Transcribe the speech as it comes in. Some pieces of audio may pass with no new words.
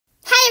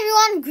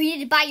everyone,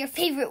 greeted by your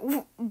favorite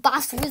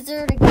boss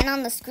wizard again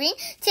on the screen.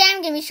 Today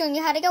I'm going to be showing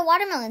you how to get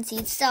watermelon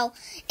seeds. So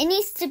it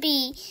needs to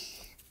be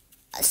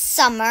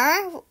summer,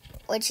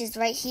 which is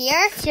right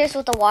here. Here's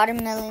what the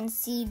watermelon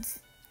seeds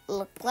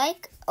look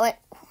like.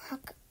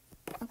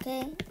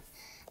 Okay,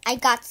 I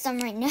got some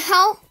right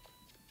now.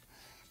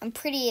 I'm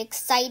pretty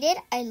excited.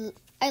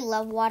 I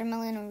love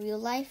watermelon in real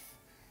life.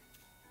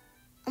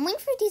 I'm waiting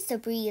for these to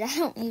breed. I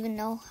don't even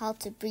know how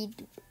to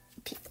breed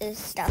this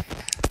stuff.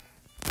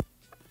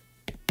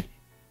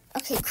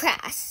 Okay,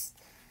 grass.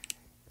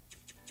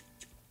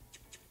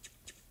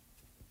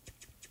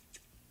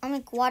 I'll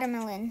make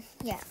watermelon.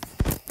 Yeah.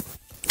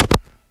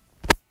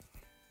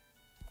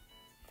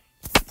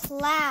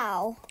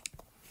 Plow.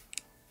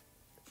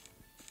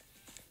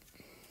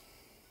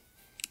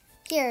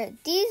 Here,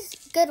 these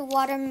good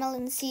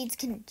watermelon seeds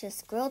can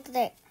just grow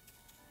there.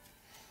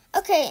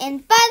 Okay,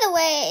 and by the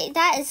way,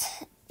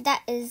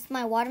 that is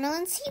my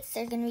watermelon seeds.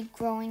 They're going to be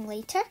growing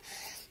later.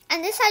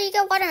 And this is how you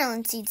get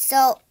watermelon seeds.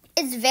 So,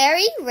 it's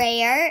very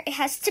rare. It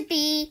has to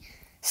be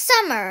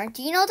summer.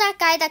 Do you know that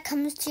guy that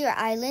comes to your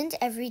island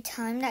every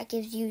time that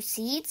gives you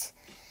seeds?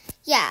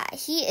 Yeah,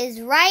 he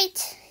is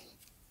right.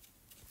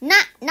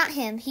 Not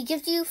him. He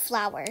gives you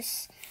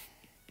flowers.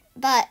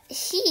 But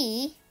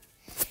if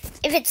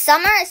it's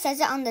summer, it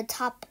says it on the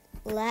top,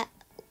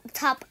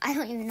 I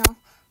don't even know.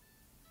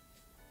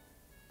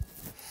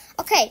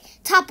 Okay,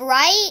 top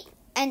right,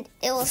 and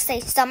it will say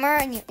summer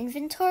in your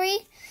inventory.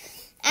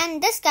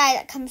 And this guy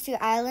that comes to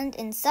your island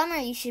in summer,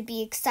 you should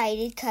be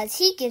excited because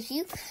he gives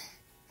you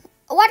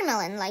a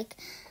watermelon. Like,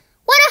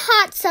 what a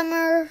hot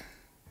summer.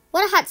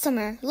 What a hot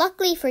summer.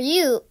 Luckily for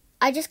you,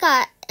 I just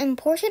got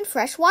imported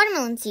fresh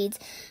watermelon seeds.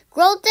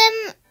 Growed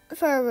them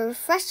for a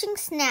refreshing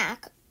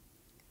snack.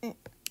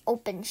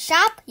 Open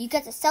shop. You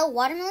get to sell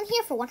watermelon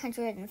here for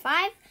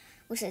 $105,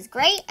 which is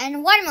great.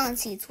 And watermelon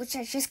seeds, which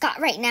I just got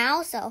right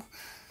now. So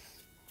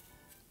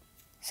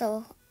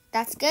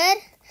that's good.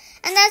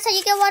 And that's how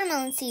you get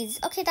watermelon seeds.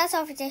 Okay, that's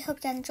all for today.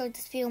 Hope you enjoyed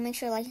this video. Make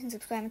sure to like and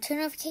subscribe and turn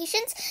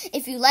notifications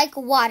if you like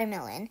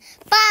watermelon.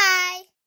 Bye!